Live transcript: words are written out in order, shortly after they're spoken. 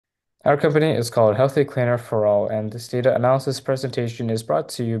Our company is called Healthy Cleaner for All, and this data analysis presentation is brought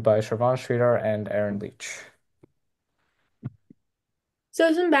to you by Shravan Sridhar and Aaron Leach.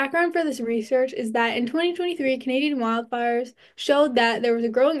 So, some background for this research is that in 2023, Canadian wildfires showed that there was a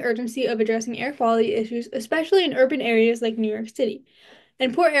growing urgency of addressing air quality issues, especially in urban areas like New York City.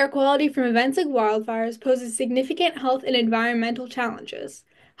 And poor air quality from events like wildfires poses significant health and environmental challenges.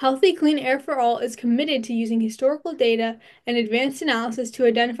 Healthy Clean Air for All is committed to using historical data and advanced analysis to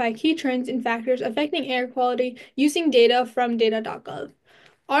identify key trends and factors affecting air quality using data from data.gov.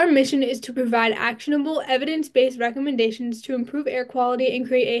 Our mission is to provide actionable, evidence-based recommendations to improve air quality and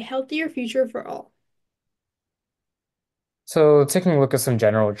create a healthier future for all. So, taking a look at some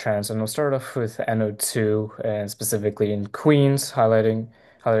general trends, and we'll start off with NO2 and specifically in Queens, highlighted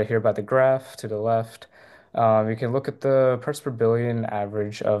here by the graph to the left. You can look at the parts per billion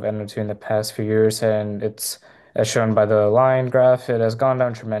average of NO2 in the past few years, and it's as shown by the line graph, it has gone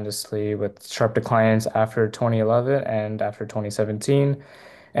down tremendously with sharp declines after 2011 and after 2017.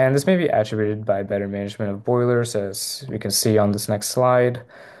 And this may be attributed by better management of boilers, as we can see on this next slide.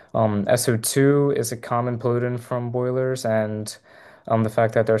 SO2 is a common pollutant from boilers, and the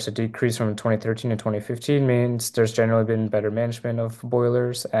fact that there's a decrease from 2013 to 2015 means there's generally been better management of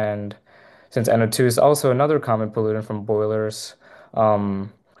boilers. And since NO2 is also another common pollutant from boilers,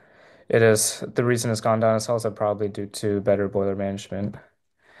 um, it is the reason it's gone down is also probably due to better boiler management.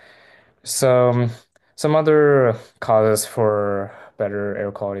 So, some other causes for better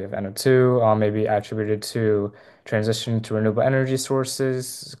air quality of NO2 may be attributed to transition to renewable energy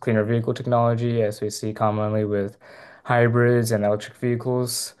sources, cleaner vehicle technology, as we see commonly with hybrids and electric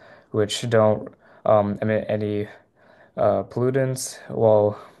vehicles, which don't emit any pollutants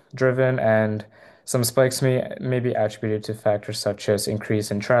while driven, and some spikes may be attributed to factors such as increase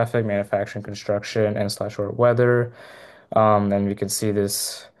in traffic, manufacturing, construction, and slash or weather. And we can see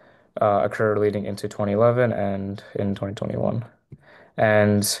this occur leading into 2011 and in 2021.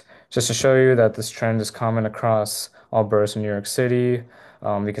 And just to show you that this trend is common across all boroughs in New York City,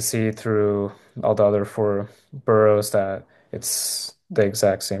 we can see through all the other four boroughs that it's the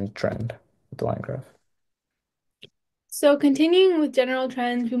exact same trend with the line graph. So, continuing with general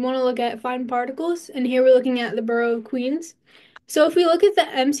trends, we want to look at fine particles, and here we're looking at the borough of Queens. So, if we look at the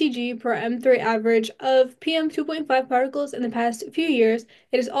MCG per M3 average of PM 2.5 particles in the past few years,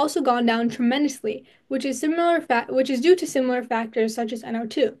 it has also gone down tremendously, which is due to similar factors such as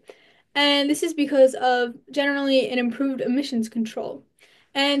NO2. And this is because of generally an improved emissions control.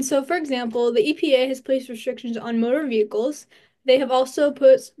 And so, for example, the EPA has placed restrictions on motor vehicles. They have also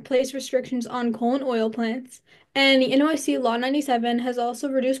placed restrictions on coal and oil plants. And the NYC Law 97 has also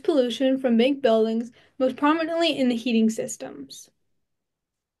reduced pollution from big buildings, most prominently in the heating systems.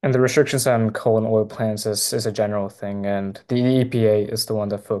 And the restrictions on coal and oil plants is a general thing, and the EPA is the one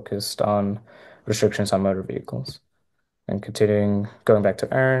that focused on restrictions on motor vehicles. And continuing, going back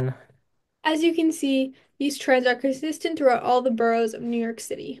to Aaron. As you can see, these trends are consistent throughout all the boroughs of New York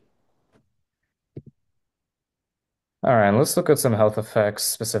City. All right, let's look at some health effects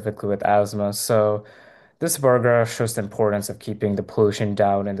specifically with asthma. So, this bar graph shows the importance of keeping the pollution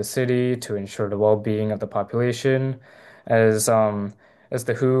down in the city to ensure the well-being of the population, as um, as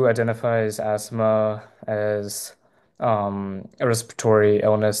the WHO identifies asthma as a respiratory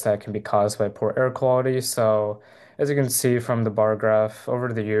illness that can be caused by poor air quality. So, as you can see from the bar graph,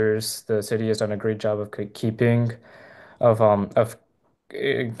 over the years, the city has done a great job of keeping of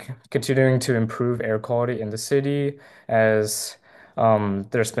eh, continuing to improve air quality in the city as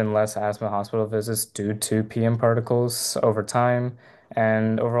there's been less asthma hospital visits due to PM particles over time.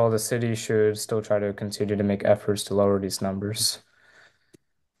 And overall, the city should still try to continue to make efforts to lower these numbers.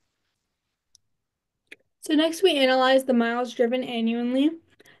 So next we analyze the miles driven annually.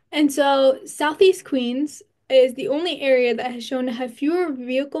 And so Southeast Queens is the only area that has shown to have fewer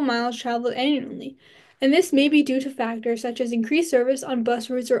vehicle miles traveled annually. And this may be due to factors such as increased service on bus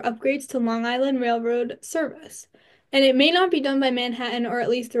routes or upgrades to Long Island Railroad service. And it may not be done by Manhattan or at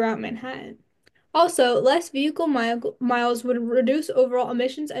least throughout Manhattan. Also, less miles would reduce overall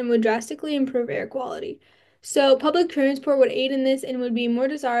emissions and would drastically improve air quality. So, public transport would aid in this and would be more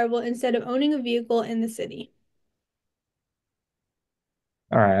desirable instead of owning a vehicle in the city.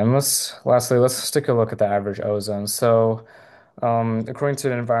 All right, and let's take a look at the average ozone. So, according to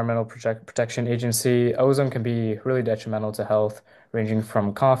the Environmental Protection Agency, ozone can be really detrimental to health, ranging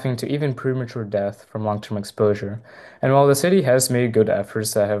from coughing to even premature death from long-term exposure. And while the city has made good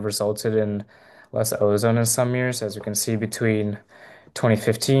efforts that have resulted in less ozone in some years, as you can see between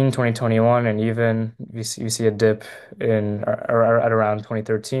 2015, 2021, and even you see a dip in or at around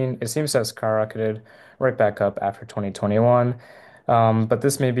 2013, it seems to have skyrocketed right back up after 2021. But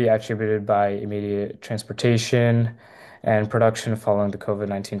this may be attributed by immediate transportation and production following the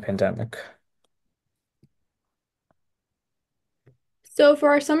COVID-19 pandemic. So for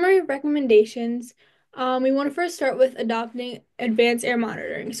our summary recommendations, we want to first start with adopting advanced air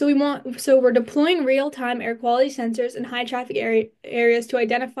monitoring. So we're deploying real-time air quality sensors in high traffic areas to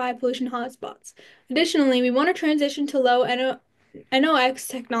identify pollution hotspots. Additionally, we want to transition to low NOx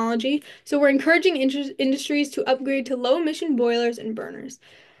technology. So we're encouraging industries to upgrade to low emission boilers and burners.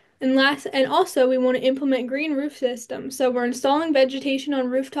 And also we want to implement green roof systems. So we're installing vegetation on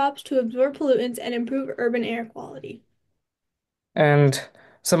rooftops to absorb pollutants and improve urban air quality. And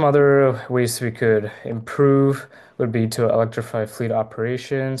some other ways we could improve would be to electrify fleet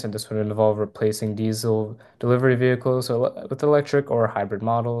operations, and this would involve replacing diesel delivery vehicles with electric or hybrid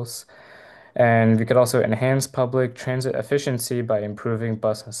models. And we could also enhance public transit efficiency by improving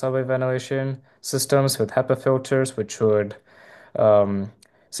bus and subway ventilation systems with HEPA filters, which would um,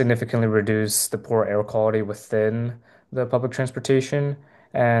 significantly reduce the poor air quality within the public transportation.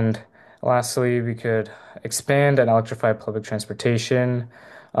 And lastly, we could expand and electrify public transportation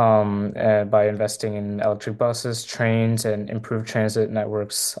by investing in electric buses, trains, and improved transit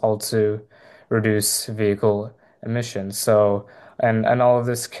networks, all to reduce vehicle emissions. And all of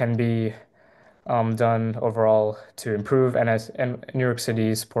this can be done overall to improve and New York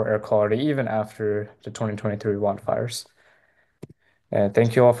City's poor air quality even after the 2023 wildfires.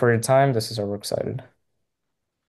 Thank you all for your time. This is our work cited.